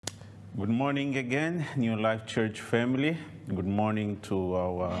Good morning again, New Life Church family. Good morning to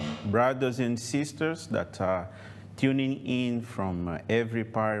our brothers and sisters that are tuning in from every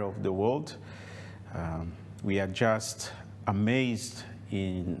part of the world. We are just amazed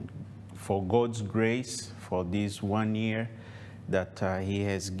for God's grace for this 1 year that He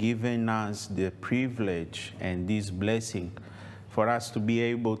has given us the privilege and this blessing for us to be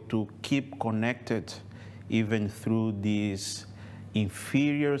able to keep connected even through this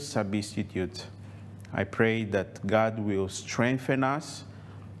inferior substitute. I pray that God will strengthen us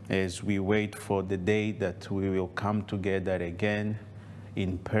as we wait for the day that we will come together again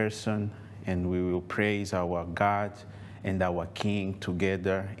in person and we will praise our God and our King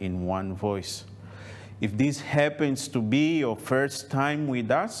together in one voice. If this happens to be your first time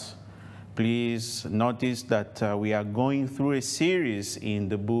with us, please notice that we are going through a series in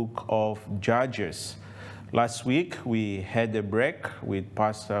the book of Judges. Last week, we had a break with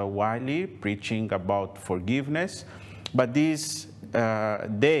Pastor Wiley preaching about forgiveness. But this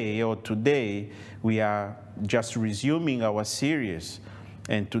day or today, we are just resuming our series.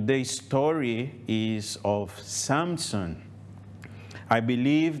 And today's story is of Samson. I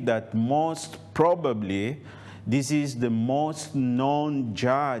believe that most probably, this is the most known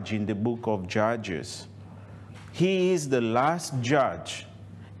judge in the book of Judges. He is the last judge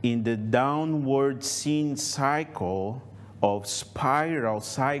in the downward sin cycle of spiral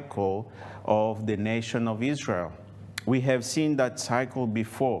cycle of the nation of Israel. We have seen that cycle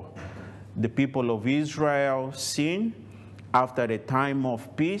before. The people of Israel sin. After a time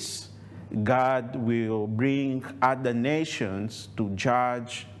of peace, God will bring other nations to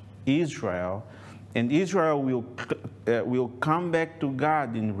judge Israel, and Israel will come back to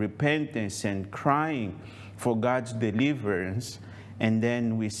God in repentance and crying for God's deliverance. And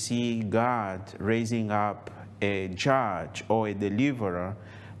then we see God raising up a judge or a deliverer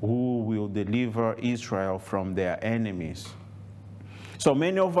who will deliver Israel from their enemies. So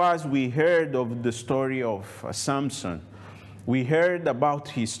many of us, we heard of the story of Samson. We heard about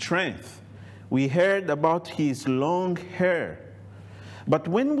his strength. We heard about his long hair. But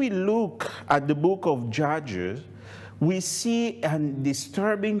when we look at the book of Judges, we see a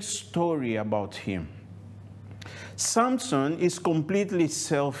disturbing story about him. Samson is completely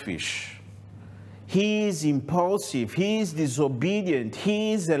selfish. He is impulsive. He is disobedient.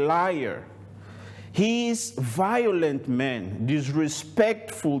 He is a liar. He is a violent man,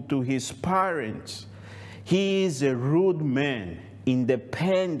 disrespectful to his parents. He is a rude man,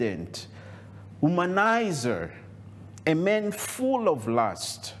 independent, humanizer, a man full of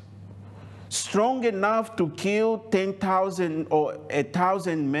lust, strong enough to kill 10,000 or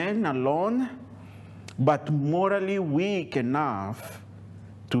 1,000 men alone, but morally weak enough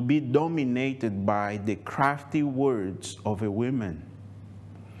to be dominated by the crafty words of a woman.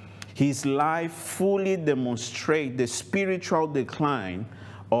 His life fully demonstrates the spiritual decline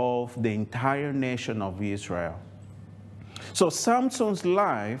of the entire nation of Israel. So Samson's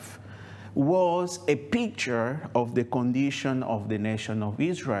life was a picture of the condition of the nation of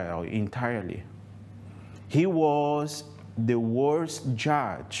Israel entirely. He was the worst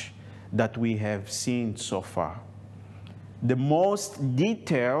judge that we have seen so far. The most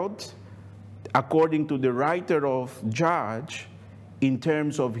detailed, according to the writer of Judge, in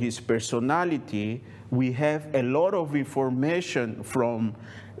terms of his personality, we have a lot of information from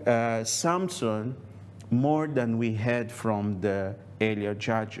Samson, more than we had from the earlier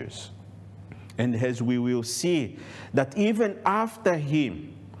judges. And as we will see, that even after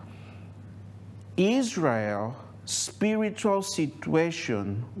him, Israel's spiritual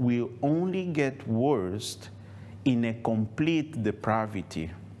situation will only get worse in a complete depravity.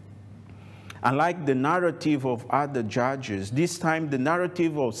 Unlike the narrative of other judges, this time the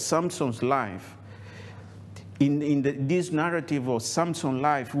narrative of Samson's life, this narrative of Samson's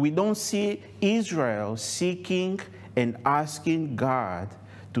life, we don't see Israel seeking and asking God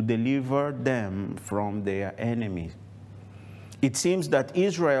to deliver them from their enemies. It seems that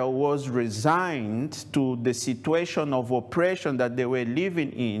Israel was resigned to the situation of oppression that they were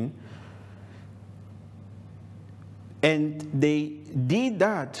living in, and they did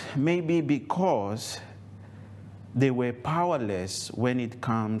that maybe because they were powerless when it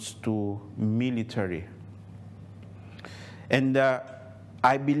comes to military. And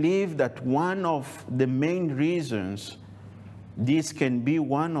I believe that one of the main reasons, this can be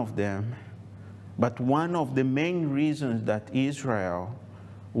one of them, but one of the main reasons that Israel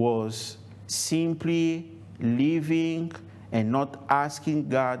was simply living and not asking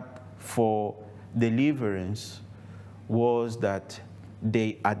God for deliverance was that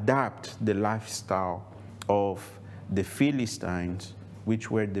they adapt the lifestyle of the Philistines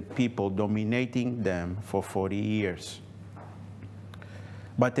which were the people dominating them for 40 years.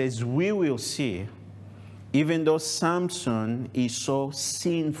 But as we will see, even though Samson is so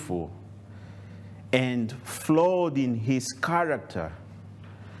sinful and flawed in his character,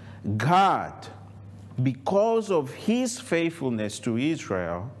 God, because of his faithfulness to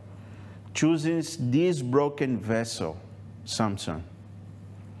Israel, chooses this broken vessel, Samson,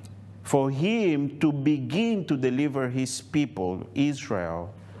 for him to begin to deliver his people,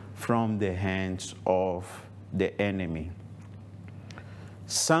 Israel, from the hands of the enemy.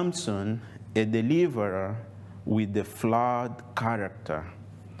 Samson, a deliverer with the flawed character.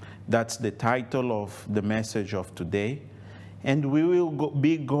 That's the title of the message of today. And we will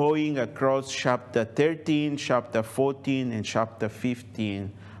be going across chapter 13, chapter 14, and chapter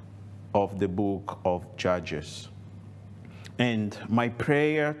 15 of the book of Judges. And my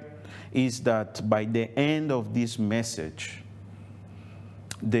prayer is that by the end of this message,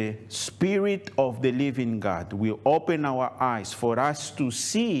 the Spirit of the living God will open our eyes for us to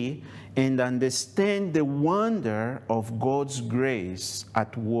see and understand the wonder of God's grace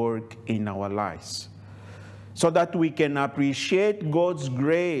at work in our lives, so that we can appreciate God's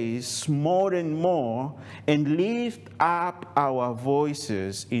grace more and more and lift up our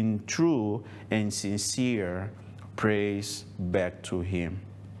voices in true and sincere praise back to Him.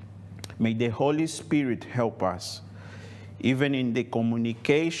 May the Holy Spirit help us, even in the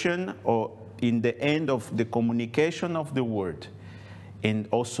communication or in the end of the communication of the Word, and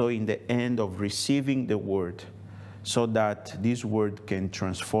also in the end of receiving the Word, so that this Word can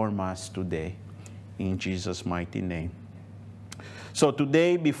transform us today. In Jesus' mighty name. So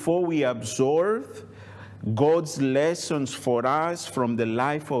today, before we absorb God's lessons for us from the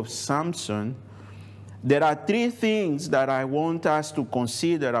life of Samson, there are three things that I want us to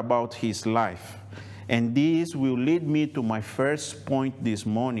consider about his life. And this will lead me to my first point this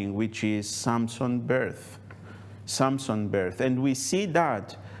morning, which is Samson's birth. Samson's birth. And we see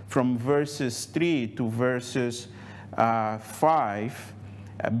that from verses 3 to verses 5,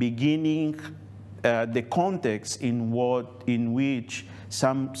 beginning the context in which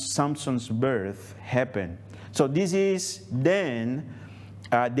Samson's birth happened. So this is then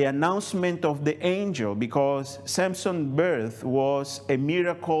the announcement of the angel, because Samson's birth was a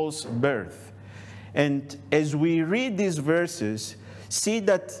miracle's birth. And as we read these verses, see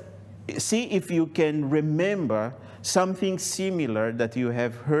if you can remember something similar that you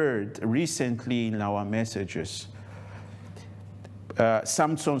have heard recently in our messages.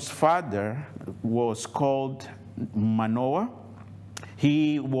 Samson's father was called Manoah.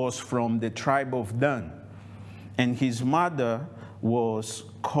 He was from the tribe of Dan. And his mother was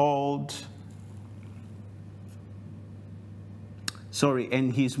called,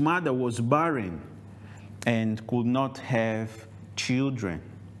 and his mother was barren and could not have children.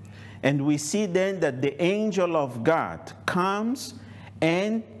 And we see then that the angel of God comes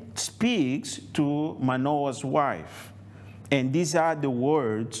and speaks to Manoah's wife. And these are the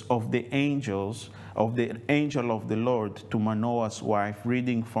words of the angel of the Lord to Manoah's wife,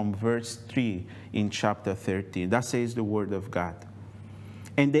 reading from verse 3 in chapter 13. That says the word of God.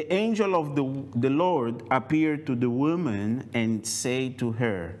 And the angel of the Lord appeared to the woman and said to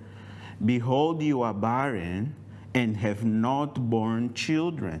her, "Behold, you are barren and have not borne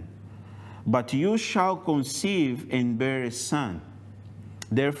children, but you shall conceive and bear a son.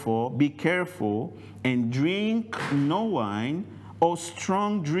 Therefore, be careful and drink no wine or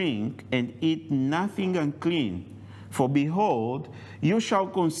strong drink, and eat nothing unclean. For behold, you shall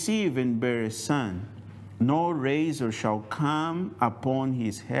conceive and bear a son. No razor shall come upon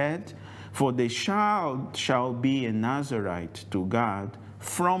his head, for the child shall be a Nazarite to God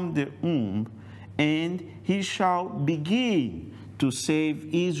from the womb, and he shall begin to save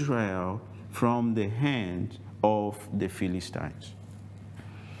Israel from the hand of the Philistines."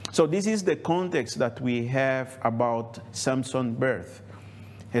 So this is the context that we have about Samson's birth.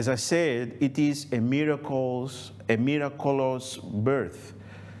 As I said, it is a miraculous birth.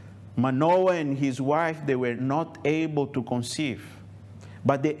 Manoah and his wife, they were not able to conceive.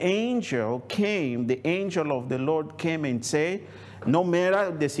 But the angel came, the angel of the Lord came and said, no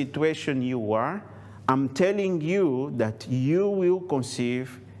matter the situation you are, I'm telling you that you will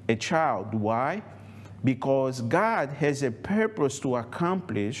conceive a child. Why? Because God has a purpose to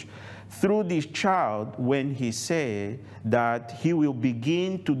accomplish through this child when he said that he will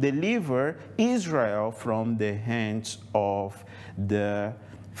begin to deliver Israel from the hands of the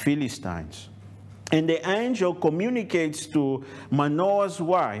Philistines. And the angel communicates to Manoah's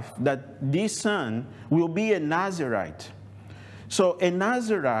wife that this son will be a Nazarite. So a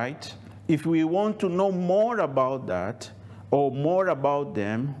Nazarite, if we want to know more about that, or more about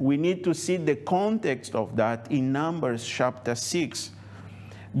them, we need to see the context of that in Numbers chapter 6.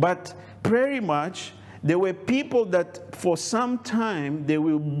 But pretty much, there were people that for some time, they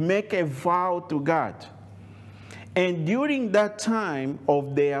will make a vow to God. And during that time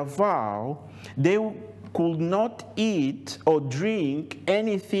of their vow, they could not eat or drink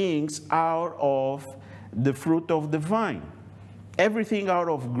anything out of the fruit of the vine, everything out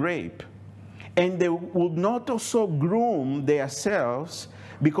of grape. And they would not also groom themselves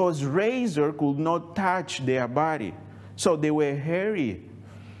because razor could not touch their body. So they were hairy.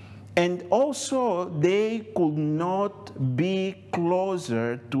 And also they could not be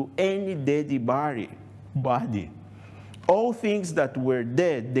closer to any dead body. All things that were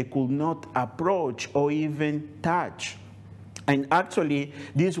dead, they could not approach or even touch. And actually,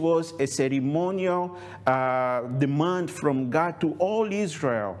 this was a ceremonial demand from God to all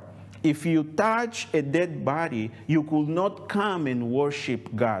Israel. If you touch a dead body, you could not come and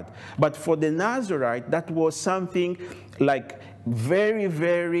worship God. But for the Nazarite, that was something like very,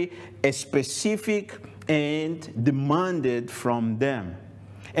 very specific and demanded from them.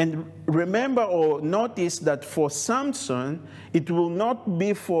 And remember or notice that for Samson, it will not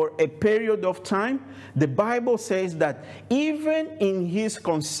be for a period of time. The Bible says that even in his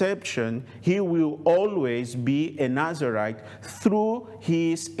conception, he will always be a Nazarite through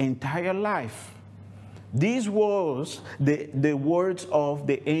his entire life. These was the words of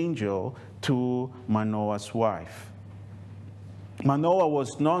the angel to Manoah's wife. Manoah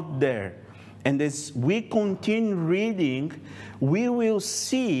was not there. And as we continue reading, we will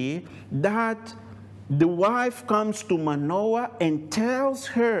see that the wife comes to Manoah and tells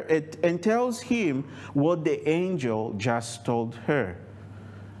him what the angel just told her.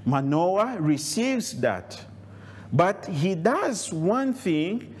 Manoah receives that. But he does one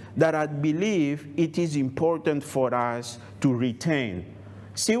thing that I believe it is important for us to retain.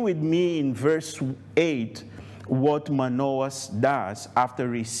 See with me in verse 8 what Manoah does after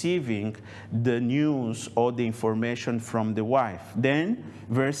receiving the news or the information from the wife. Then,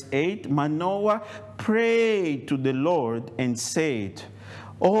 verse 8, Manoah prayed to the Lord and said,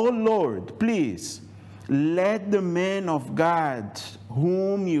 "O Lord, please, let the man of God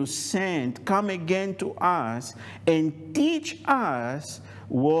whom you sent come again to us and teach us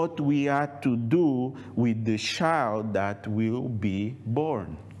what we are to do with the child that will be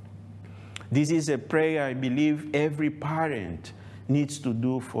born." This is a prayer I believe every parent needs to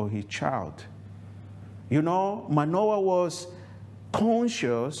do for his child. You know, Manoah was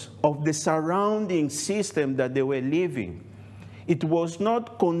conscious of the surrounding system that they were living. It was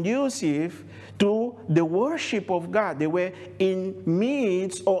not conducive to the worship of God. They were in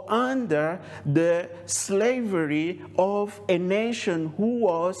midst or under the slavery of a nation who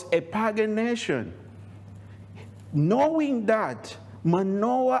was a pagan nation. Knowing that,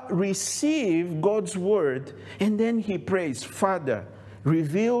 Manoah received God's word, and then he prays, "Father,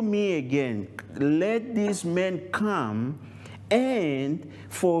 reveal me again. Let this man come, and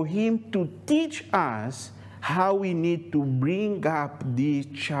for him to teach us how we need to bring up this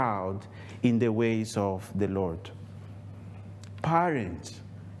child in the ways of the Lord." Parents,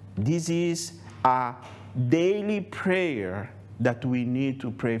 this is a daily prayer that we need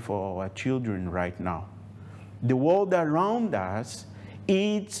to pray for our children right now. The world around us,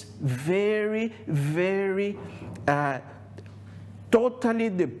 it's very, very totally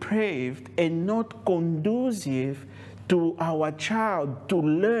depraved and not conducive to our child to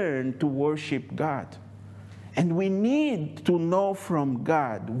learn to worship God. And we need to know from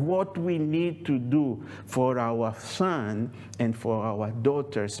God what we need to do for our son and for our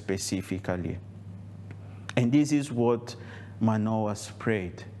daughter specifically. And this is what Manoah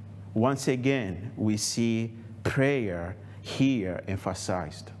prayed. Once again, we see prayer here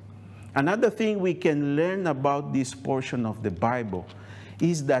emphasized. Another thing we can learn about this portion of the Bible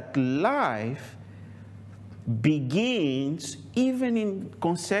is that life begins even in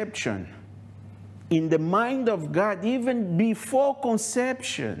conception. In the mind of God, even before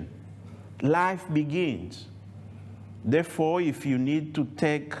conception, life begins. Therefore, if you need to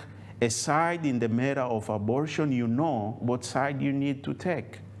take a side in the matter of abortion, you know what side you need to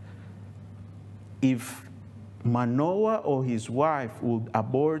take. If Manoah or his wife would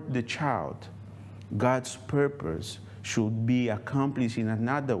abort the child, God's purpose should be accomplished in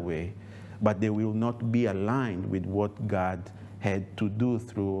another way, but they will not be aligned with what God had to do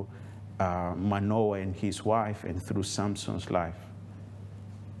through Manoah and his wife and through Samson's life.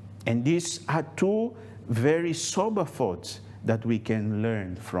 And these are two very sober thoughts that we can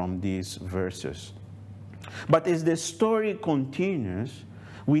learn from these verses. But as the story continues,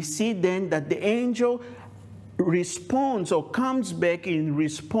 we see then that the angel responds or comes back in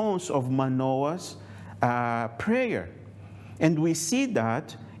response of Manoah's prayer. And we see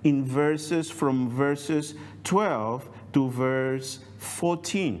that in from verses 12 to verse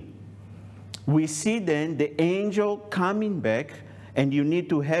 14. We see then the angel coming back, and you need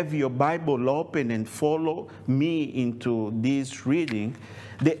to have your Bible open and follow me into this reading.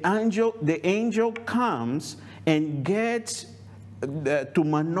 The angel comes and gets to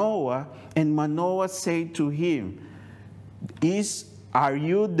Manoah, and Manoah said to him, are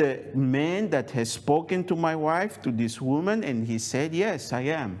you the man that has spoken to my wife, to this woman? And he said, yes, I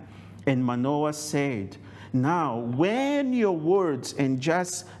am. And Manoah said, now, when your words, and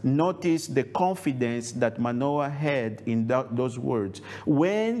just notice the confidence that Manoah had in those words,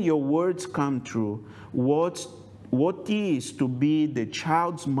 when your words come true, what is to be the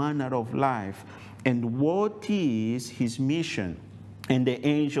child's manner of life, and what is his mission? And the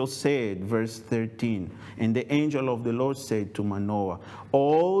angel said, verse 13, and the angel of the Lord said to Manoah,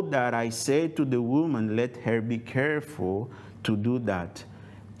 all that I said to the woman, let her be careful to do that.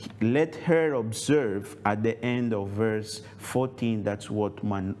 Let her observe at the end of verse 14. That's what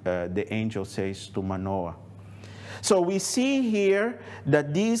the angel says to Manoah. So we see here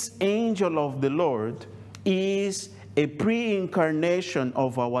that this angel of the Lord is a pre-incarnation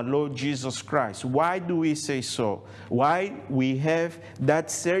of our Lord Jesus Christ. Why do we say so? Why we have that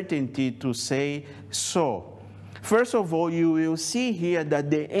certainty to say so? First of all, you will see here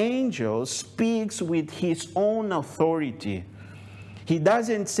that the angel speaks with his own authority. He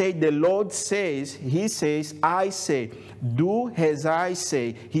doesn't say the Lord says, he says, I say, do as I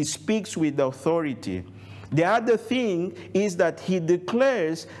say. He speaks with authority. The other thing is that he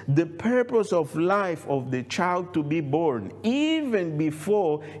declares the purpose of life of the child to be born, even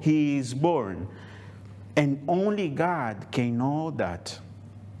before he is born. And only God can know that.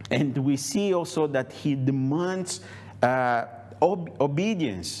 And we see also that he demands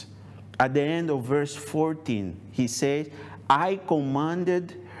obedience. At the end of verse 14, he says, I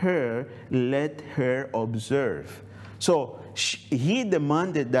commanded her, let her observe. So he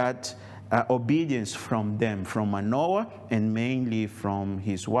demanded that obedience from them, from Manoah, and mainly from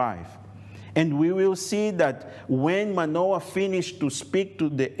his wife. And we will see that when Manoah finished to speak to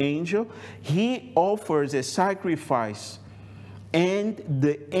the angel, he offers a sacrifice. And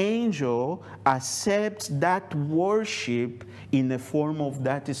the angel accepts that worship in the form of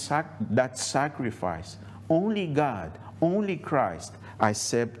that sacrifice. Only God, only Christ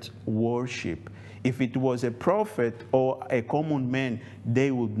accepts worship. If it was a prophet or a common man, they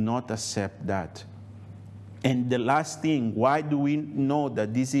would not accept that. And the last thing, why do we know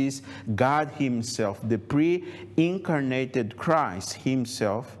that this is God himself, the pre-incarnated Christ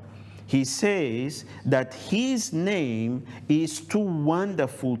himself? He says that his name is too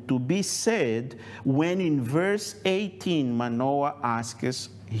wonderful to be said when in verse 18 Manoah asks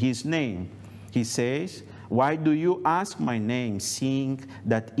his name. He says, why do you ask my name, seeing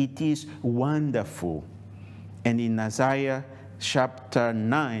that it is wonderful? And in Isaiah chapter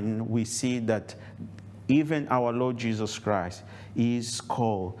 9, we see that even our Lord Jesus Christ is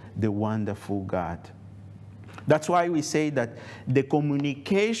called the wonderful God. That's why we say that the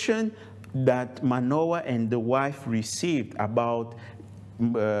communication that Manoah and the wife received about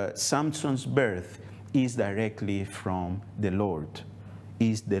Samson's birth is directly from the Lord.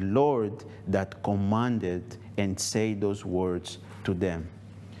 Is the Lord that commanded and said those words to them.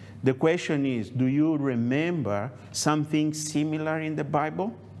 The question is, do you remember something similar in the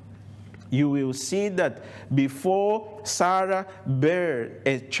Bible? You will see that before Sarah bare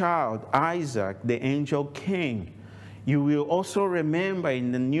a child, Isaac, the angel came. You will also remember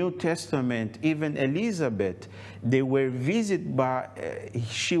in the New Testament, even Elizabeth,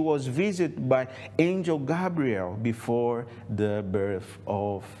 she was visited by angel Gabriel before the birth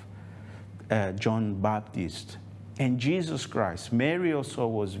of John Baptist. And Jesus Christ, Mary also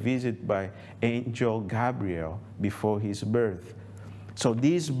was visited by angel Gabriel before his birth. So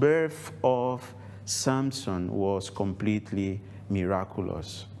this birth of Samson was completely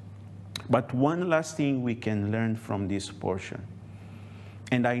miraculous. But one last thing we can learn from this portion.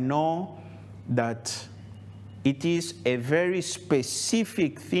 And I know that it is a very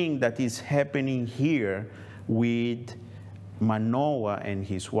specific thing that is happening here with Manoah and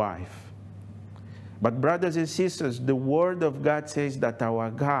his wife. But brothers and sisters, the Word of God says that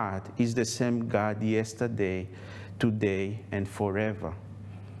our God is the same God yesterday, today, and forever.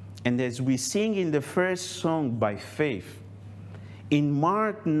 And as we sing in the first song, By Faith, in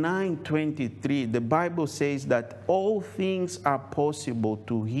Mark 9:23, the Bible says that all things are possible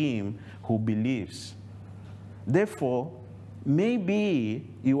to him who believes. Therefore, maybe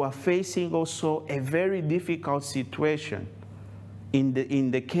you are facing also a very difficult situation.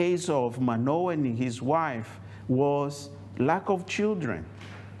 In the case of Manoah and his wife was lack of children.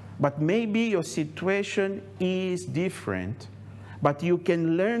 But maybe your situation is different, but you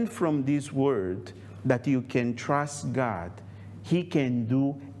can learn from this word that you can trust God. He can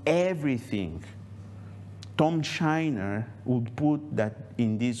do everything. Tom Shiner would put that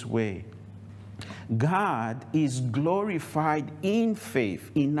in this way. God is glorified in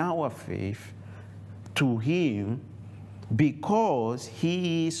faith, in our faith, to Him, because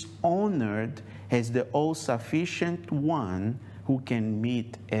He is honored as the all-sufficient one who can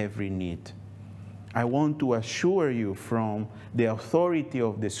meet every need. I want to assure you from the authority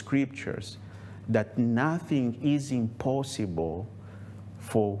of the Scriptures that nothing is impossible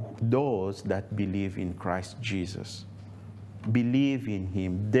for those that believe in Christ Jesus. Believe in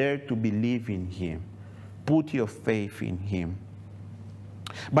Him. Dare to believe in Him. Put your faith in Him.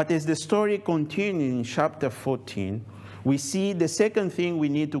 But as the story continues in chapter 14, we see the second thing we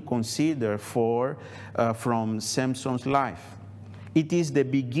need to consider from Samson's life. It is the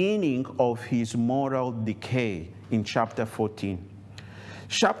beginning of his moral decay in chapter 14.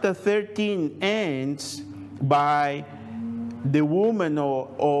 Chapter 13 ends by the woman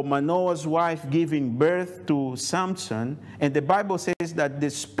or Manoah's wife giving birth to Samson, and the Bible says that the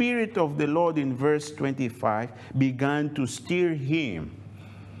Spirit of the Lord in verse 25 began to stir him,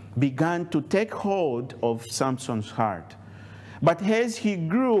 began to take hold of Samson's heart. But as he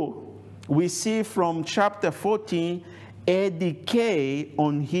grew, we see from chapter 14 a decay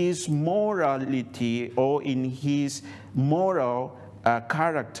on his morality or in his moral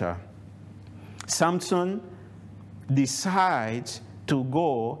character. Samson decides to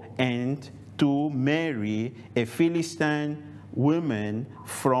go and to marry a Philistine woman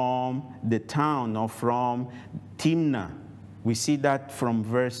from the town or from Timnah. We see that from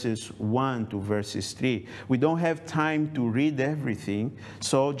verses 1 to verses 3. We don't have time to read everything,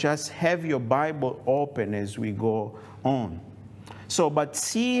 so just have your Bible open as we go on. So, but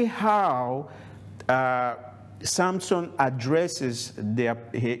see how Samson addresses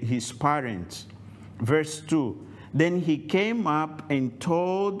his parents. Verse 2. Then he came up and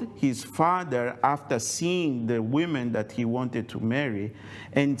told his father, after seeing the women that he wanted to marry,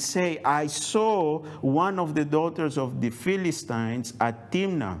 and say, I saw one of the daughters of the Philistines at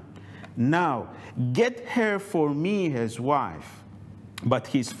Timnah. Now, get her for me as wife. But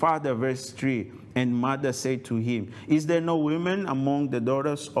his father, verse 3, and mother said to him, is there no woman among the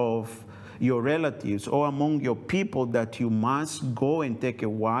daughters of your relatives or among your people that you must go and take a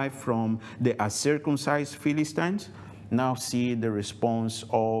wife from the uncircumcised Philistines? Now see the response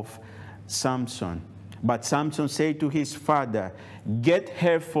of Samson. But Samson said to his father, get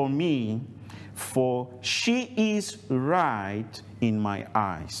her for me, for she is right in my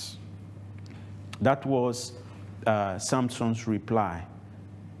eyes. That was Samson's reply.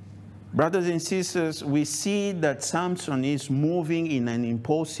 Brothers and sisters, we see that Samson is moving in an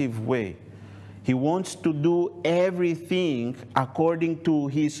impulsive way. He wants to do everything according to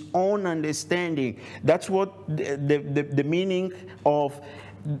his own understanding. That's what the meaning of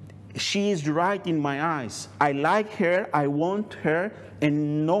she is right in my eyes. I like her, I want her,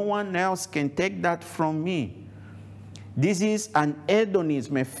 and no one else can take that from me. This is an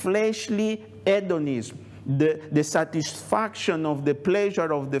hedonism, a fleshly hedonism, the satisfaction of the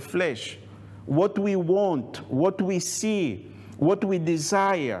pleasure of the flesh. What we want, what we see, what we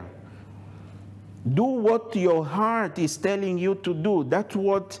desire. Do what your heart is telling you to do. That's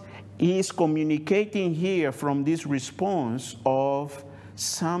what he is communicating here from this response of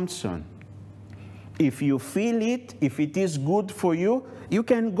Samson. If you feel it, if it is good for you, you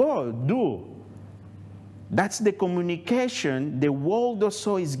can go, do. That's the communication the world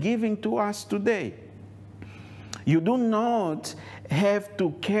also is giving to us today. You do not have to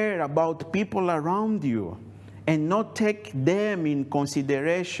care about people around you and not take them in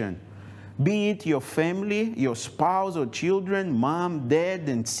consideration. Be it your family, your spouse or children, mom, dad,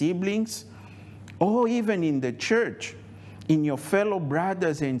 and siblings, or even in the church, in your fellow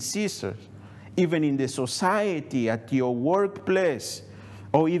brothers and sisters, even in the society, at your workplace,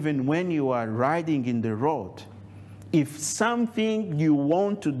 or even when you are riding in the road. If something you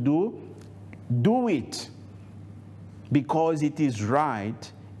want to do, do it because it is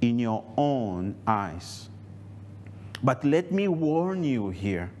right in your own eyes. But let me warn you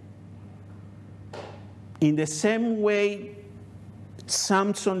here. In the same way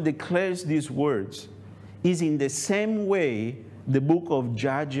Samson declares these words, is in the same way the book of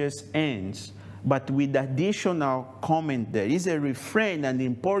Judges ends, but with additional comment. There is a refrain, an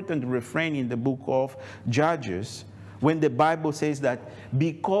important refrain in the book of Judges, when the Bible says that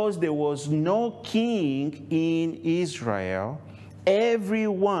because there was no king in Israel,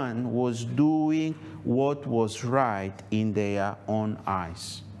 everyone was doing what was right in their own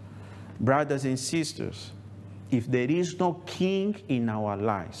eyes. Brothers and sisters, if there is no king in our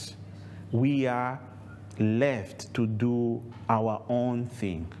lives, we are left to do our own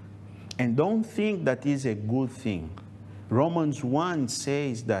thing. And don't think that is a good thing. Romans 1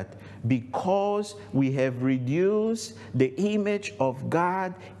 says that because we have reduced the image of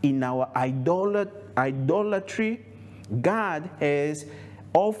God in our idolatry, God has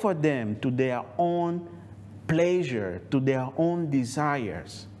offered them to their own pleasure, to their own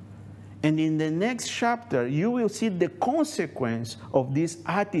desires. And in the next chapter, you will see the consequence of this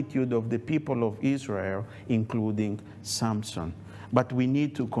attitude of the people of Israel, including Samson. But we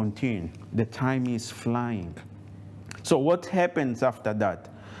need to continue. The time is flying. So what happens after that?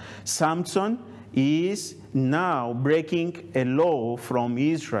 Samson is now breaking a law from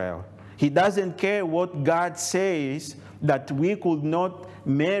Israel. He doesn't care what God says, that we could not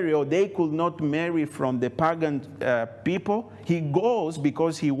marry or they could not marry from the pagan people. He goes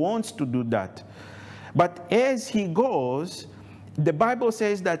because he wants to do that. But as he goes, the Bible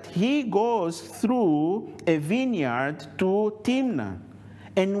says that he goes through a vineyard to Timnah.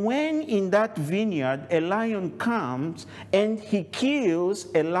 And when in that vineyard a lion comes and he kills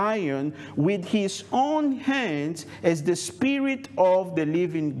a lion with his own hands, as the Spirit of the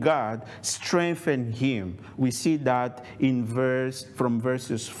living God strengthened him. We see that in from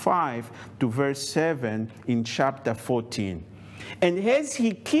verses 5 to verse 7 in chapter 14. And as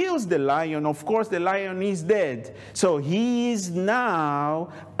he kills the lion, of course the lion is dead. So he is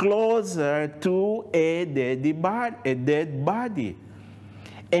now closer to a dead body.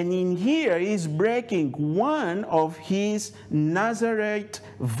 And in here, he's breaking one of his Nazarite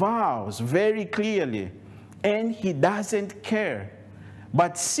vows very clearly. And he doesn't care.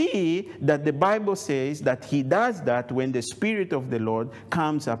 But see that the Bible says that he does that when the Spirit of the Lord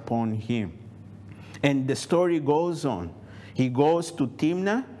comes upon him. And the story goes on. He goes to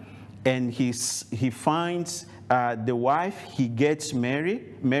Timnah and he finds the wife. He gets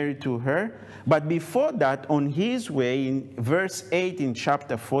married to her. But before that, on his way, in verse 8 in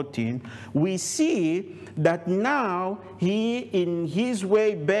chapter 14, we see that now he, in his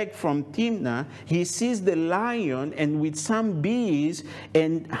way back from Timnah, he sees the lion and with some bees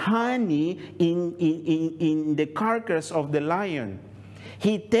and honey in the carcass of the lion.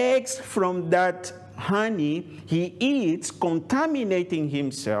 He takes from that honey, he eats, contaminating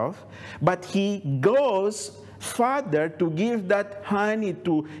himself, but he goes father to give that honey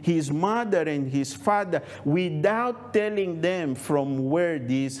to his mother and his father without telling them from where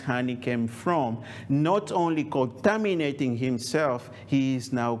this honey came from. Not only contaminating himself, he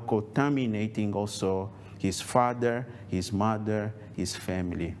is now contaminating also his father, his mother, his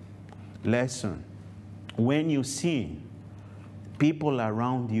family. Lesson: when you sin, people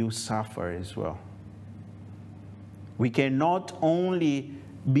around you suffer as well. We cannot only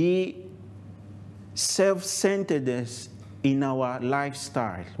be self-centeredness in our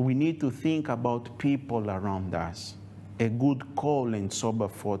lifestyle. We need to think about people around us. A good call and sober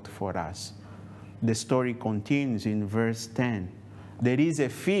thought for us. The story continues in verse 10. There is a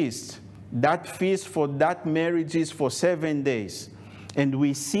feast. That feast for that marriage is for 7 days. And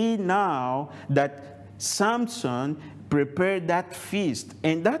we see now that Samson prepared that feast.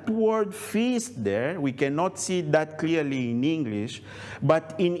 And that word feast there, we cannot see that clearly in English,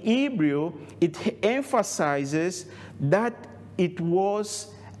 but in Hebrew, it emphasizes that it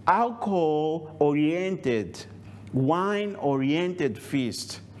was alcohol-oriented, wine-oriented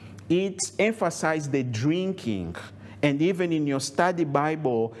feast. It emphasized the drinking. And even in your study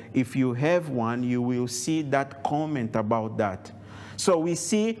Bible, if you have one, you will see that comment about that. So we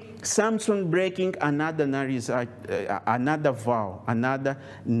see Samson breaking another Nazarite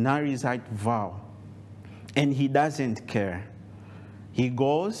vow. And he doesn't care. He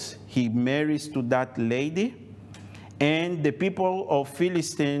goes, he marries to that lady, and the people of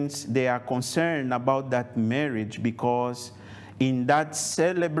Philistines, they are concerned about that marriage because in that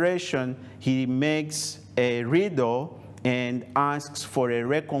celebration, he makes a riddle and asks for a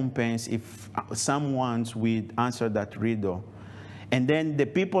recompense if someone would answer that riddle. And then the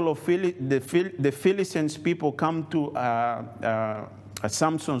people of the Philistines people come to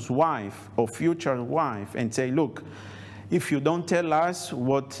Samson's wife or future wife and say, look, if you don't tell us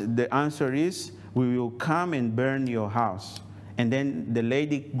what the answer is, we will come and burn your house. And then the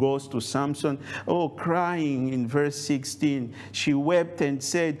lady goes to Samson, crying in verse 16. She wept and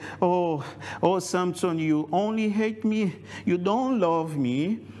said, oh, Samson, you only hate me. You don't love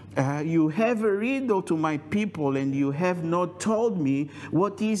me. You have a riddle to my people, and you have not told me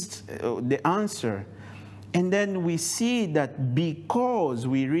what is the answer. And then we see that because,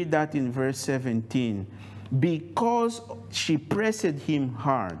 we read that in verse 17, because she pressed him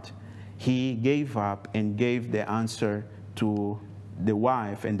hard, he gave up and gave the answer to the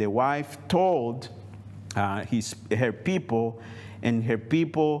wife. And the wife told her people, and her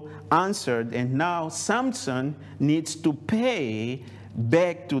people answered, and now Samson needs to pay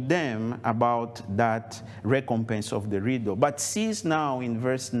back to them about that recompense of the riddle. But see now in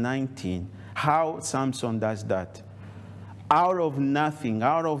verse 19 how Samson does that. Out of nothing,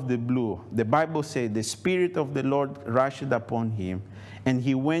 out of the blue, the Bible says the Spirit of the Lord rushed upon him, and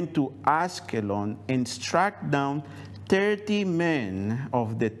he went to Ashkelon and struck down 30 men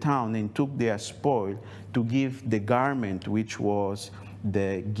of the town and took their spoil to give the garment which was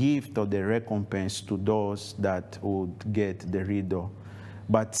the gift or the recompense to those that would get the riddle.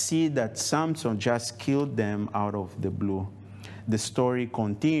 But see that Samson just killed them out of the blue. The story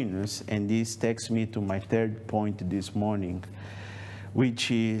continues, and this takes me to my third point this morning,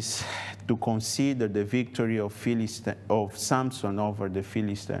 which is to consider the victory of Samson over the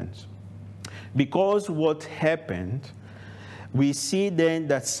Philistines. Because what happened, we see then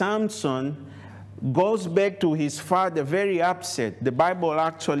that Samson goes back to his father very upset. The Bible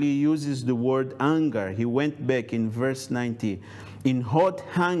actually uses the word anger. He went back in verse 90. In hot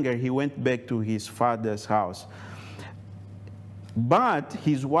anger, he went back to his father's house. But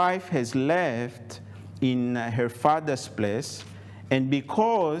his wife has left in her father's place, and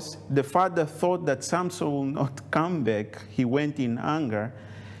because the father thought that Samson will not come back, he went in anger.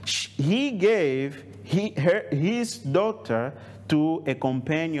 He gave his daughter to a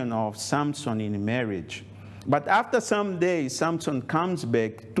companion of Samson in marriage. But after some days, Samson comes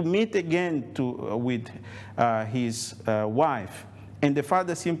back to meet again with his wife. And the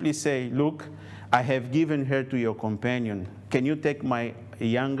father simply says, look, I have given her to your companion. Can you take my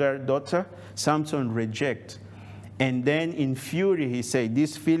younger daughter? Samson rejects. And then in fury he said,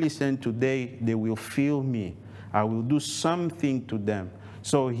 this Philistine today, they will feel me. I will do something to them.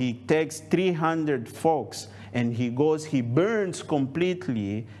 So he takes 300 folks and he goes, he burns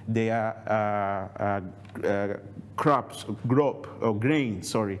completely their crops, grain,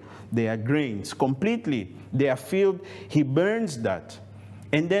 sorry. Their grains completely. They are filled. He burns that.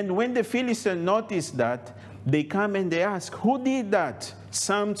 And then when the Philistines notice that, they come and they ask, who did that?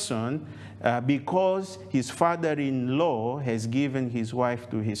 Samson, because his father-in-law has given his wife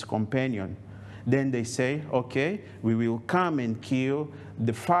to his companion. Then they say, okay, we will come and kill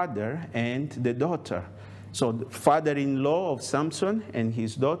the father and the daughter. So the father-in-law of Samson and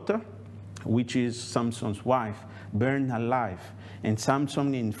his daughter, which is Samson's wife, burned alive. And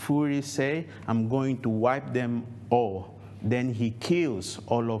Samson in fury say, I'm going to wipe them all. Then he kills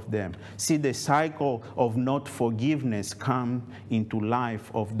all of them. See, the cycle of not forgiveness come into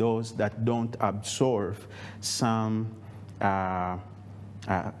life of those that don't absorb some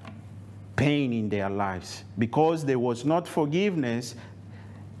pain in their lives. Because there was not forgiveness,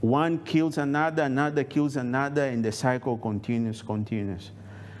 one kills another, another kills another, and the cycle continues.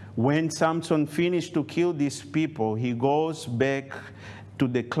 When Samson finished to kill these people, he goes back to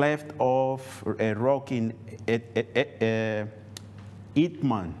the cleft of a rock in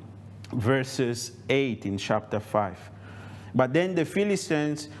Itman, verses 8 in chapter 5. But then the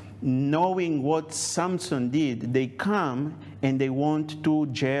Philistines, knowing what Samson did, they come and they want to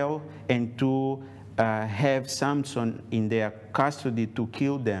jail and to have Samson in their custody to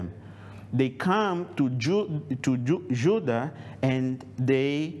kill them. They come to Judah and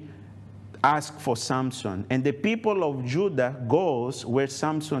they ask for Samson. And the people of Judah goes where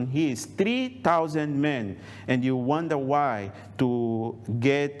Samson is, 3,000 men. And you wonder why to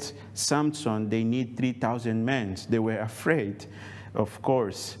get Samson they need 3,000 men. They were afraid, of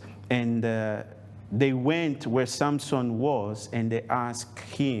course. And they went where Samson was and they asked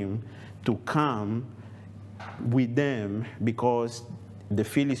him to come with them because the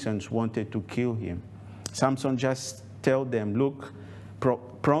Philistines wanted to kill him. Samson just tell them, look,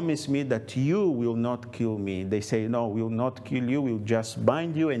 promise me that you will not kill me. They say, no, we will not kill you. We'll just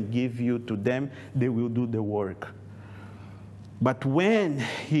bind you and give you to them. They will do the work. But when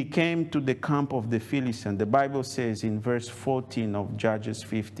he came to the camp of the Philistines, the Bible says in verse 14 of Judges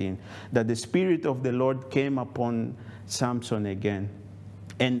 15, that the Spirit of the Lord came upon Samson again.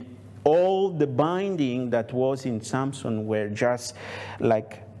 And all the binding that was in Samson were just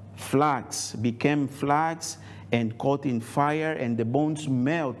like flax, became flax and caught in fire, and the bones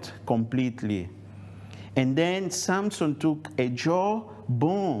melt completely. And then Samson took a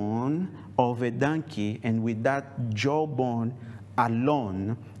jawbone of a donkey, and with that jawbone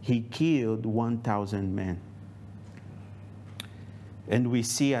alone, he killed 1,000 men. And we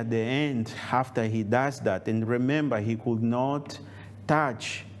see at the end, after he does that, and remember, he could not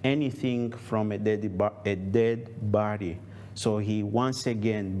touch anything from a dead body. So he once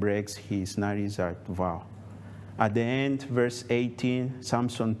again breaks his Nazarite vow. At the end, verse 18,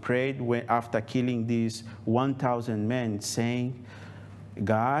 Samson prayed after killing these 1,000 men, saying,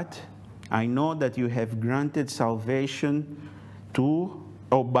 God, I know that you have granted salvation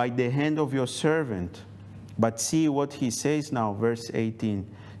by the hand of your servant. But see what he says now, verse 18.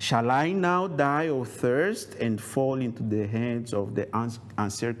 Shall I now die of thirst and fall into the hands of the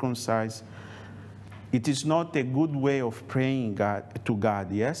uncircumcised? It is not a good way of praying to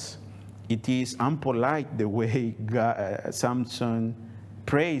God, yes? It is unpolite the way Samson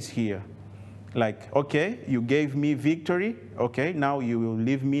prays here. Like, okay, you gave me victory. Okay, now you will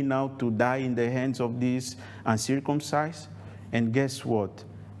leave me now to die in the hands of these uncircumcised. And guess what?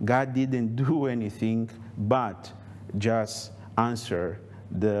 God didn't do anything but just answer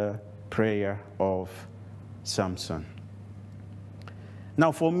the prayer of Samson.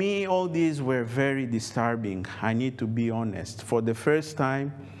 Now, for me, all these were very disturbing. I need to be honest. For the first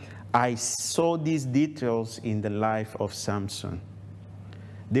time, I saw these details in the life of Samson.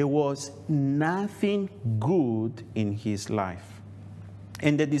 There was nothing good in his life.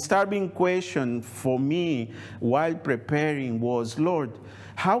 And the disturbing question for me while preparing was, Lord,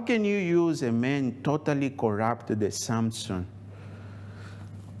 how can you use a man totally corrupted as Samson?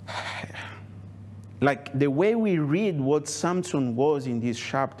 Like the way we read what Samson was in this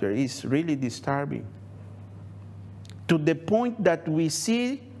chapter is really disturbing. To the point that we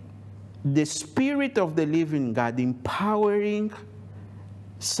see the Spirit of the living God empowering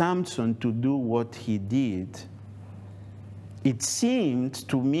Samson to do what he did. It seemed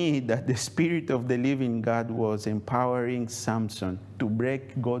to me that the Spirit of the living God was empowering Samson to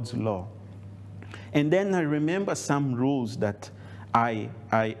break God's law. And then I remember some rules that I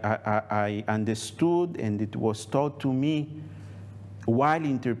understood, and it was taught to me while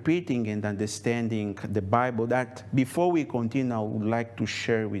interpreting and understanding the Bible, that before we continue, I would like to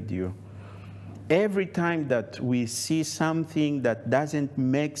share with you. Every time that we see something that doesn't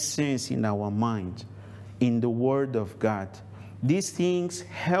make sense in our mind, in the Word of God, these things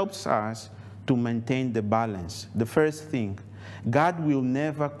helps us to maintain the balance. The first thing, God will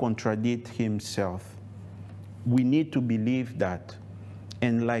never contradict himself. We need to believe that.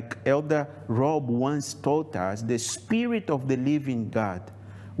 And like Elder Rob once taught us, the Spirit of the living God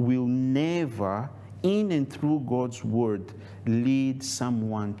will never, in and through God's Word, lead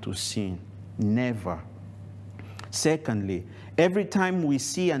someone to sin. Never. Secondly, every time we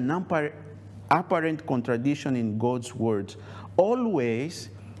see an apparent contradiction in God's words, always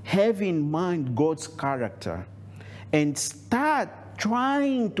have in mind God's character and start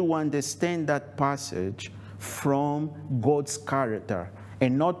trying to understand that passage from God's character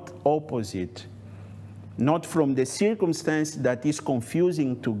and not opposite. Not from the circumstance that is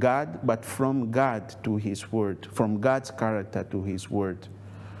confusing to God, but from God to his word, from God's character to his word.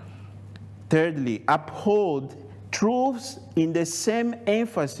 Thirdly, uphold truths in the same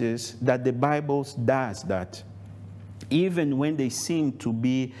emphasis that the Bible does that, even when they seem to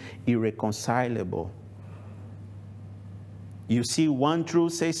be irreconcilable. You see one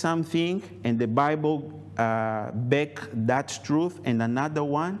truth say something, and the Bible back that truth, and another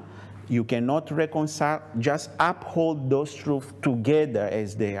one, you cannot reconcile. Just uphold those truths together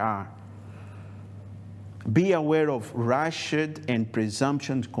as they are. Be aware of rushed and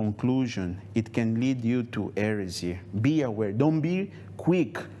presumptuous conclusion. It can lead you to heresy. Be aware. Don't be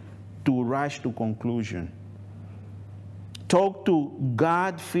quick to rush to conclusion. Talk to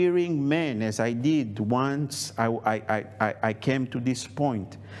God-fearing men, as I did once I came to this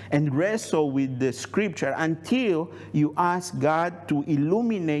point, and wrestle with the scripture until you ask God to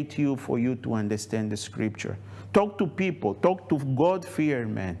illuminate you for you to understand the scripture. Talk to people. Talk to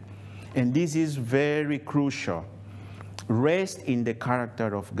God-fearing men. And this is very crucial. Rest in the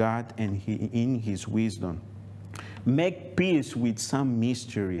character of God and in his wisdom. Make peace with some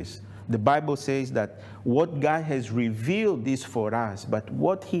mysteries. The Bible says that what God has revealed is for us, but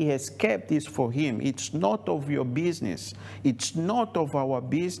what he has kept is for him. It's not of your business. It's not of our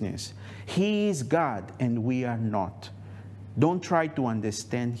business. He is God and we are not. Don't try to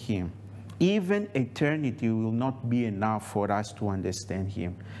understand him. Even eternity will not be enough for us to understand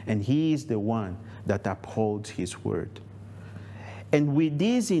him. And he is the one that upholds his word. And with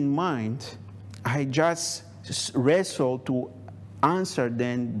this in mind, I just wrestle to answer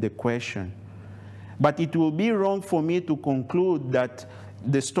then the question. But it will be wrong for me to conclude that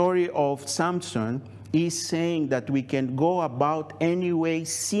the story of Samson is saying that we can go about anyway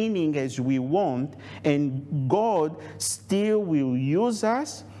sinning as we want, and God still will use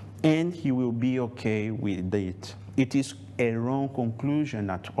us and he will be okay with it. It is a wrong conclusion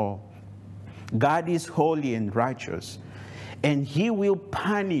at all. God is holy and righteous, and he will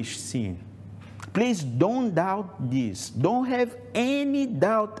punish sin. Please don't doubt this. Don't have any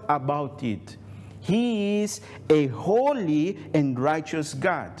doubt about it. He is a holy and righteous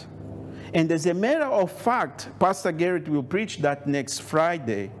God. And as a matter of fact, Pastor Garrett will preach that next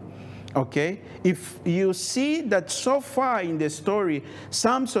Friday. Okay? If you see that so far in the story,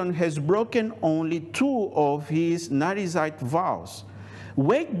 Samson has broken only 2 of his Nazirite vows.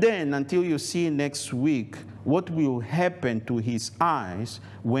 Wait then until you see next week what will happen to his eyes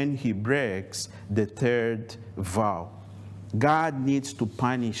when he breaks the 3rd vow. God needs to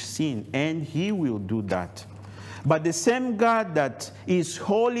punish sin, and he will do that. But the same God that is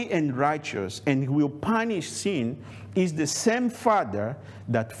holy and righteous and will punish sin is the same Father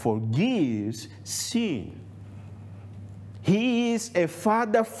that forgives sin. He is a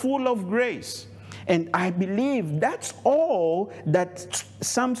Father full of grace. And I believe that's all that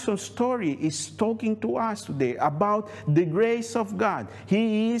Samson's story is talking to us today, about the grace of God.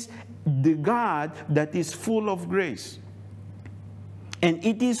 He is the God that is full of grace. And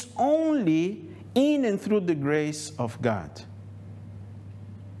it is only in and through the grace of God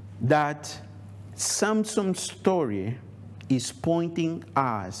that Samson's story is pointing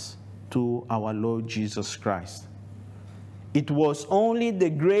us to our Lord Jesus Christ. It was only the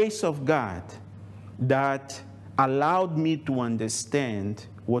grace of God that allowed me to understand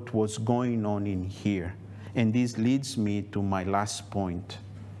what was going on in here. And this leads me to my last point,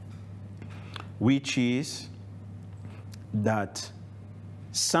 which is that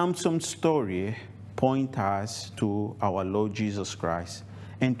Samson's story points us to our Lord Jesus Christ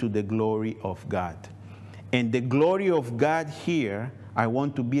and to the glory of God. And the glory of God here, I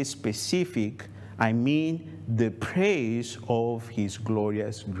want to be specific, I mean the praise of his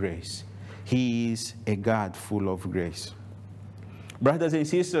glorious grace. He is a God full of grace. Brothers and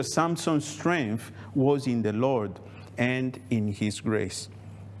sisters, Samson's strength was in the Lord and in his grace.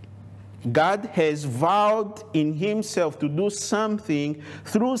 God has vowed in himself to do something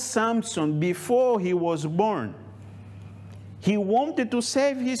through Samson before he was born. He wanted to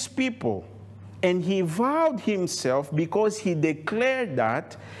save his people, and he vowed himself because he declared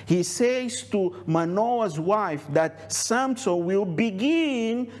that. He says to Manoah's wife that Samson will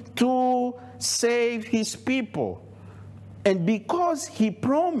begin to save his people. And because he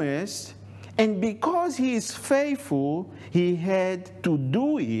promised, and because he is faithful, he had to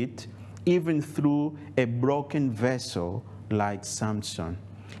do it even through a broken vessel like Samson.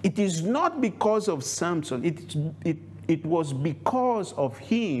 It is not because of Samson. It was because of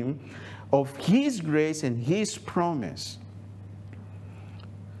him, of his grace and his promise.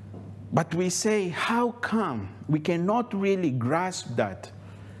 But we say, how come? We cannot really grasp that.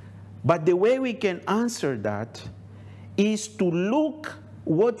 But the way we can answer that is to look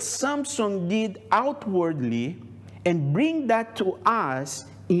what Samson did outwardly and bring that to us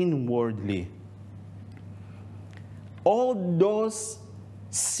inwardly. All those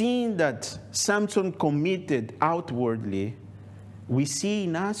sins that Samson committed outwardly, we see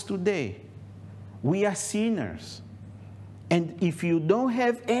in us today. We are sinners. And if you don't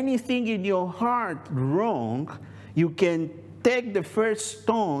have anything in your heart wrong, you can take the first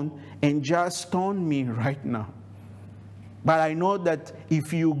stone and just stone me right now. But I know that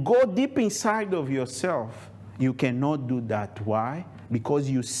if you go deep inside of yourself, you cannot do that. Why? Because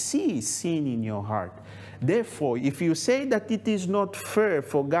you see sin in your heart. Therefore, if you say that it is not fair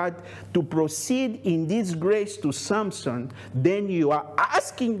for God to proceed in this grace to Samson, then you are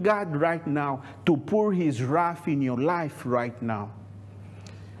asking God right now to pour his wrath in your life right now.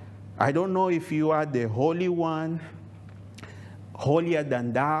 I don't know if you are the Holy One, holier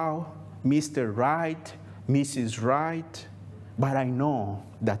than thou, Mr. Right, Mrs. Right, but I know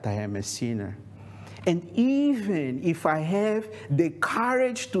that I am a sinner. And even if I have the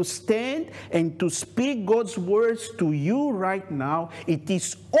courage to stand and to speak God's words to you right now, it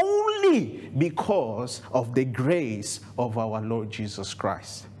is only because of the grace of our Lord Jesus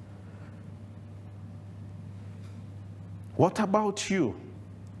Christ. What about you?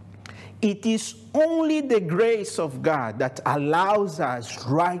 It is only the grace of God that allows us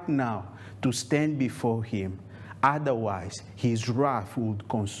right now to stand before him. Otherwise, his wrath would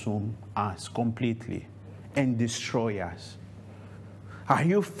consume us completely and destroy us. Are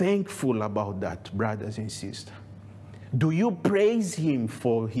you thankful about that, brothers and sisters? Do you praise him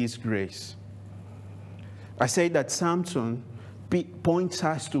for his grace? I say that Samson points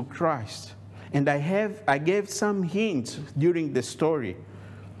us to Christ. And I gave some hints during the story.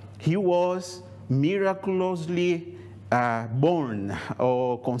 He was miraculously born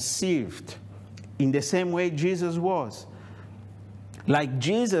or conceived in the same way Jesus was. Like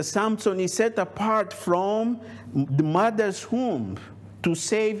Jesus, Samson is set apart from the mother's womb to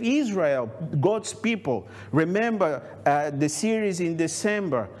save Israel, God's people. Remember the series in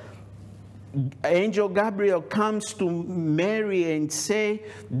December. Angel Gabriel comes to Mary and say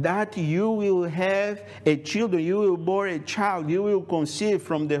that you will have a child, you will bear a child, you will conceive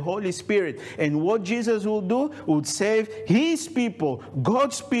from the Holy Spirit. And what Jesus will do would save his people,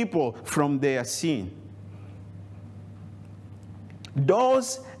 God's people, from their sin.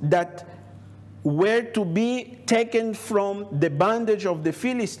 Those that were to be taken from the bondage of the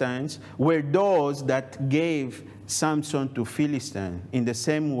Philistines were those that gave Samson to Philistine. In the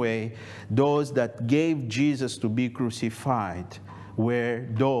same way, those that gave Jesus to be crucified were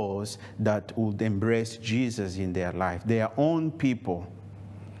those that would embrace Jesus in their life, their own people.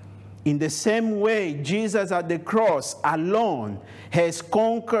 In the same way, Jesus at the cross alone has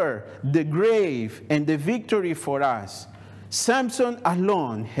conquered the grave and the victory for us. Samson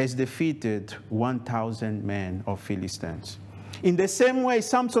alone has defeated 1,000 men of Philistines. In the same way,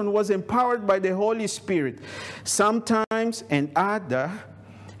 Samson was empowered by the Holy Spirit. Sometimes and other,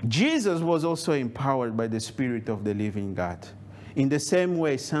 Jesus was also empowered by the Spirit of the living God. In the same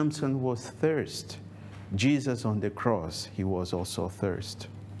way, Samson was thirst. Jesus on the cross, he was also thirst.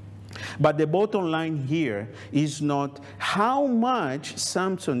 But the bottom line here is not how much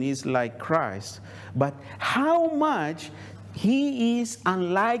Samson is like Christ, but how much he is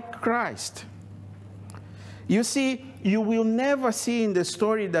unlike Christ. You see, you will never see in the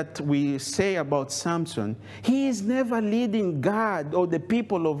story that we say about Samson, he is never leading God or the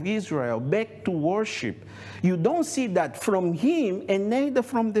people of Israel back to worship. You don't see that from him and neither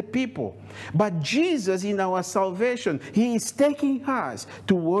from the people. But Jesus, in our salvation, he is taking us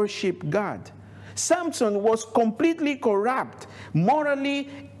to worship God. Samson was completely corrupt morally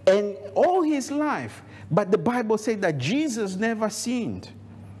and all his life. But the Bible says that Jesus never sinned.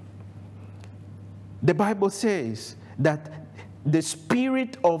 The Bible says that the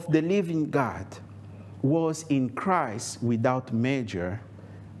Spirit of the living God was in Christ without measure,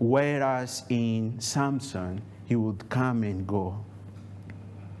 whereas in Samson, he would come and go.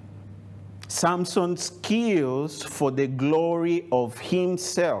 Samson's kills for the glory of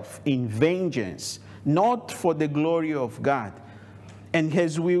himself in vengeance, not for the glory of God. And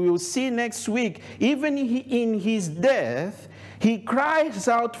as we will see next week, even in his death, he cries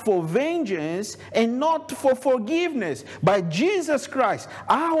out for vengeance and not for forgiveness. But Jesus Christ,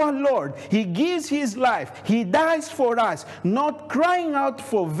 our Lord, he gives his life. He dies for us, not crying out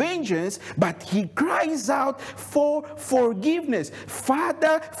for vengeance, but he cries out for forgiveness.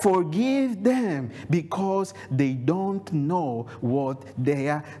 Father, forgive them because they don't know what they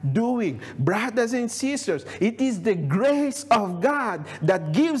are doing. Brothers and sisters, it is the grace of God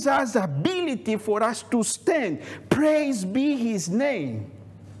that gives us the ability for us to stand. Praise be his name.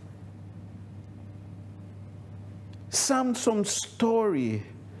 Samson's story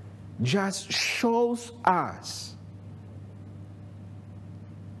just shows us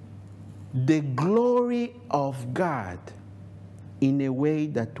the glory of God in a way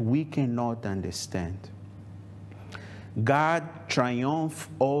that we cannot understand. God triumphed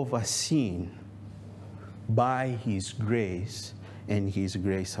over sin by his grace and his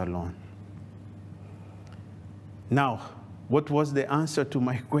grace alone. Now, what was the answer to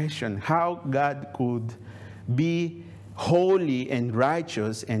my question? How God could be holy and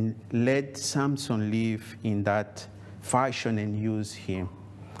righteous and let Samson live in that fashion and use him?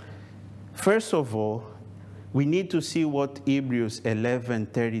 First of all, we need to see what Hebrews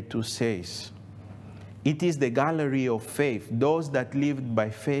 11:32 says. It is the gallery of faith, those that lived by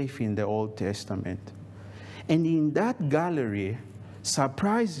faith in the Old Testament. And in that gallery,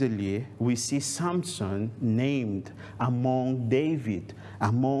 surprisingly, we see Samson named among David,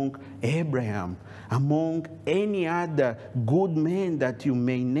 among Abraham, among any other good man that you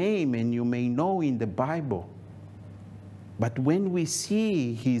may name and you may know in the Bible. But when we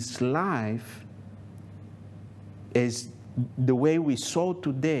see his life as the way we saw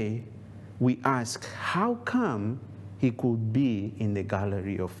today, we ask, how come he could be in the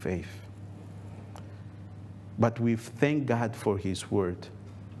gallery of faith? But we thank God for his word.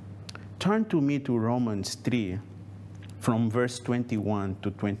 Turn to me to Romans 3, from verse 21 to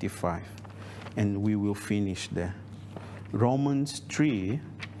 25, and we will finish there. Romans 3,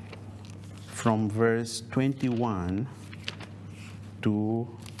 from verse 21 to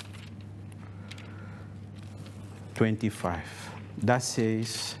 25. That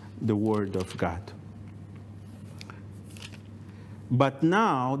says the word of God. But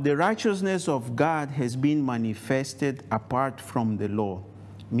now the righteousness of God has been manifested apart from the law,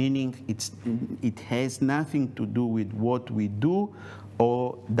 meaning it has nothing to do with what we do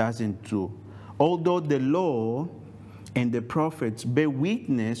or doesn't do. Although the law and the prophets bear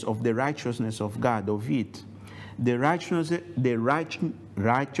witness of the righteousness of God, of it, the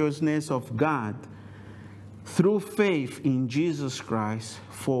righteousness of God through faith in Jesus Christ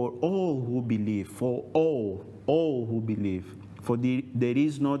for all who believe, for all who believe. For there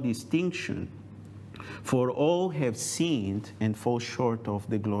is no distinction, for all have sinned and fall short of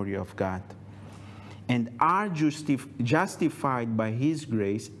the glory of God, and are justified by his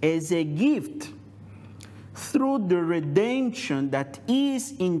grace as a gift through the redemption that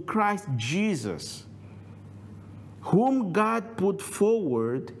is in Christ Jesus, whom God put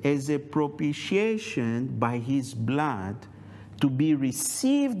forward as a propitiation by his blood to be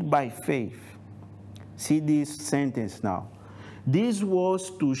received by faith. See this sentence now. This was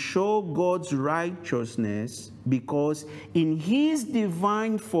to show God's righteousness, because in his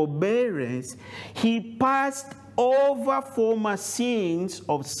divine forbearance, he passed over former sins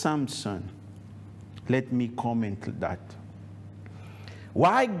of Samson. Let me comment that.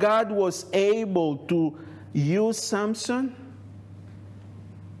 Why God was able to use Samson?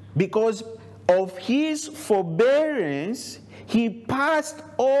 Because of his forbearance, he passed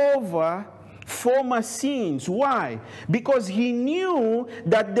over former sins. Why? Because he knew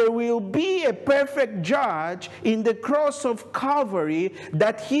that there will be a perfect judge in the cross of Calvary,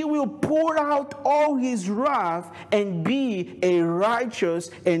 that he will pour out all his wrath and be a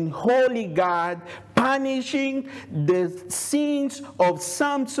righteous and holy God, punishing the sins of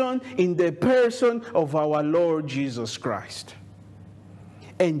Samson in the person of our Lord Jesus Christ.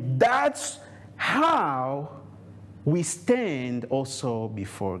 And that's how we stand also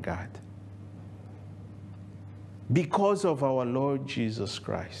before God. Because of our Lord Jesus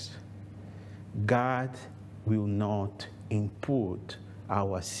Christ, God will not impute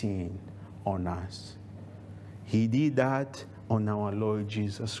our sin on us. He did that on our Lord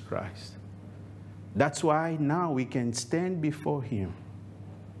Jesus Christ. That's why now we can stand before him.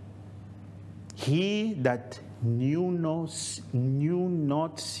 He that knew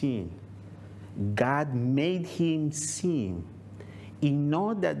not sin, God made him sin in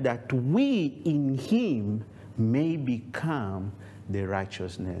order that we in him may become the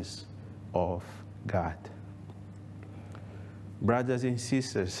righteousness of God. Brothers and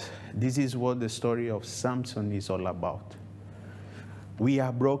sisters, this is what the story of Samson is all about. We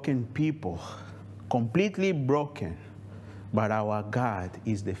are broken people, completely broken, but our God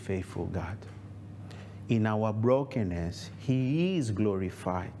is the faithful God. In our brokenness, he is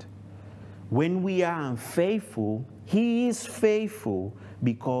glorified. When we are unfaithful, he is faithful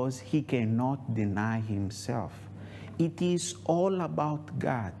because he cannot deny himself. It is all about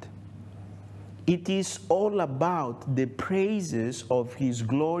God. It is all about the praises of his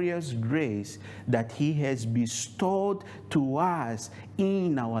glorious grace that he has bestowed to us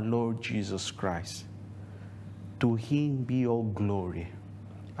in our Lord Jesus Christ. To him be all glory,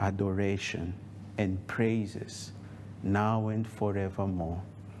 adoration, and praises, now and forevermore.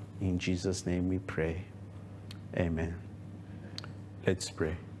 In Jesus' name we pray. Amen. Let's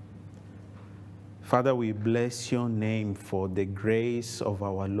pray. Father, we bless your name for the grace of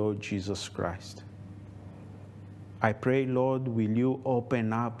our Lord Jesus Christ. I pray, Lord, will you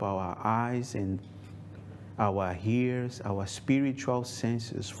open up our eyes and our ears, our spiritual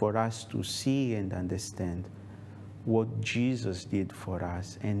senses, for us to see and understand what Jesus did for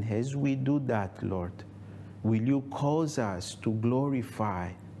us. And as we do that, Lord, will you cause us to glorify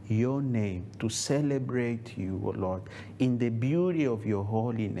your name, to celebrate you, O Lord, in the beauty of your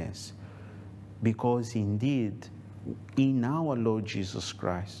holiness, because indeed, in our Lord Jesus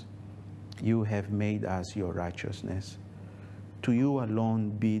Christ, you have made us your righteousness. To you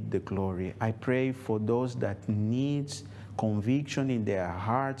alone be the glory. I pray for those that needs conviction in their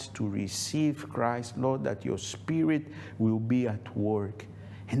hearts to receive Christ, Lord, that your Spirit will be at work,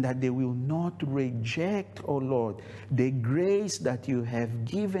 and that they will not reject, oh Lord, the grace that you have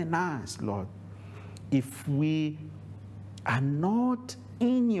given us, Lord. If we are not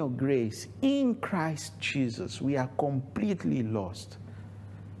in your grace, in Christ Jesus, we are completely lost.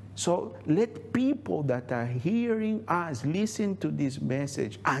 So let people that are hearing us listen to this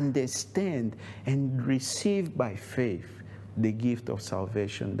message, understand and receive by faith the gift of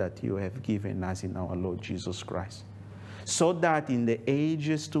salvation that you have given us in our Lord Jesus Christ, so that in the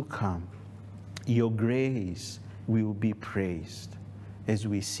ages to come, your grace will be praised, as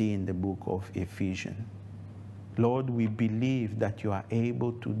we see in the book of Ephesians. Lord, we believe that you are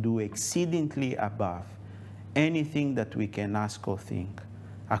able to do exceedingly above anything that we can ask or think,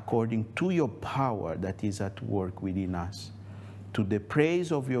 according to your power that is at work within us. To the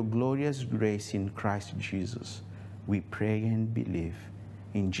praise of your glorious grace in Christ Jesus, we pray and believe.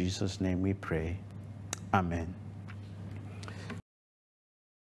 In Jesus' name we pray. Amen.